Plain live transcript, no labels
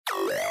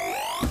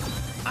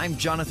I'm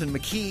Jonathan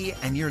McKee,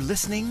 and you're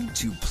listening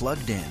to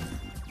Plugged In.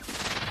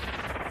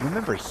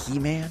 Remember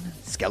He-Man,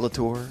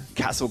 Skeletor,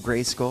 Castle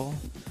Grayskull?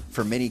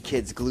 For many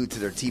kids glued to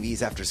their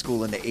TVs after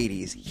school in the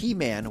 80s,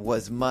 He-Man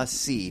was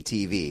must-see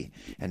TV.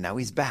 And now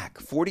he's back,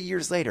 40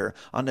 years later,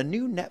 on the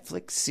new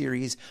Netflix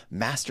series,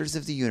 Masters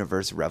of the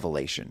Universe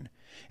Revelation.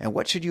 And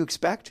what should you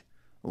expect?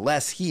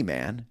 Less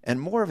He-Man, and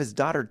more of his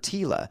daughter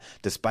Teela,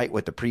 despite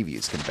what the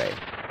previews convey.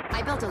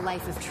 I built a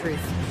life of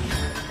truth.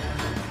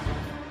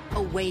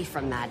 Away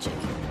from magic.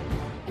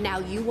 Now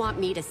you want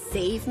me to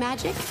save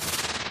magic?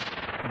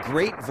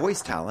 Great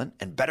voice talent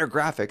and better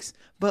graphics,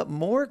 but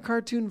more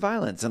cartoon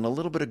violence and a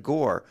little bit of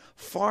gore,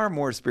 far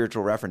more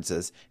spiritual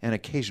references, and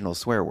occasional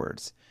swear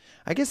words.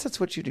 I guess that's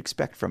what you'd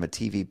expect from a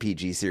TV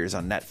PG series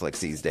on Netflix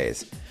these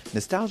days.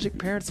 Nostalgic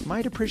parents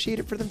might appreciate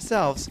it for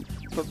themselves,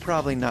 but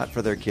probably not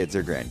for their kids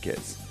or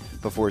grandkids.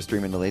 Before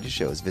streaming the latest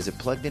shows, visit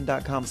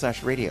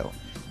pluggedin.com/radio.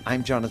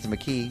 I'm Jonathan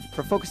McKee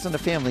for Focus on the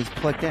Family's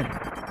Plugged In.